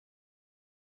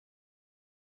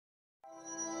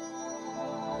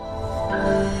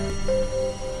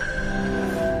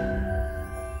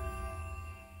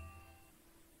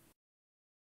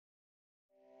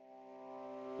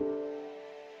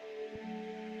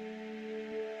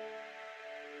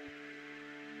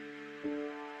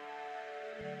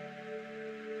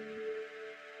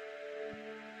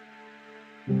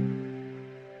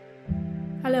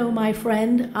Hello, my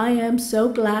friend. I am so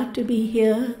glad to be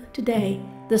here today.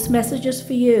 This message is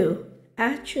for you.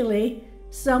 Actually,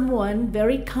 someone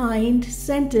very kind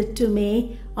sent it to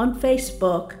me on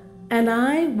Facebook, and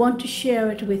I want to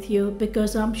share it with you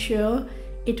because I'm sure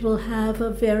it will have a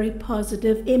very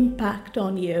positive impact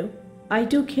on you. I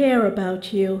do care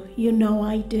about you. You know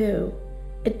I do.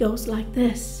 It goes like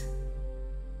this.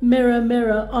 Mirror,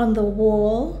 mirror on the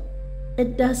wall,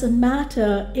 it doesn't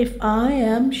matter if I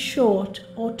am short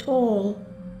or tall.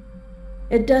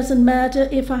 It doesn't matter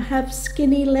if I have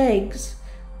skinny legs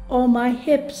or my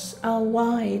hips are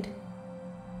wide.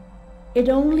 It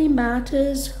only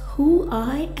matters who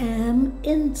I am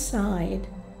inside.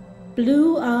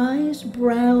 Blue eyes,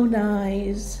 brown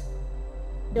eyes,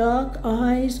 dark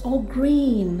eyes or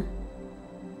green.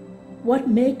 What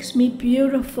makes me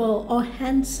beautiful or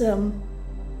handsome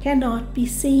cannot be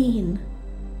seen.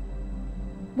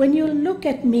 When you look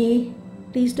at me,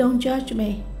 please don't judge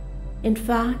me. In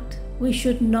fact, we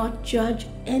should not judge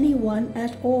anyone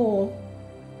at all.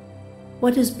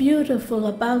 What is beautiful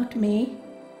about me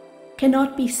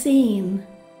cannot be seen.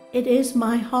 It is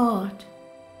my heart,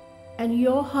 and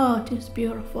your heart is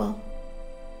beautiful.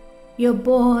 You're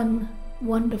born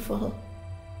wonderful.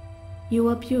 You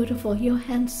are beautiful. You're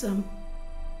handsome.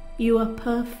 You are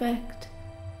perfect,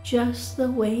 just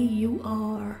the way you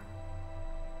are.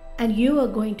 And you are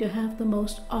going to have the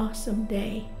most awesome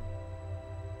day.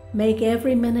 Make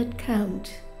every minute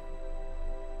count.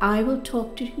 I will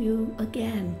talk to you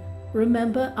again.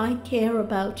 Remember, I care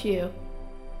about you.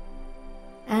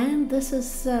 And this is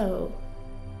so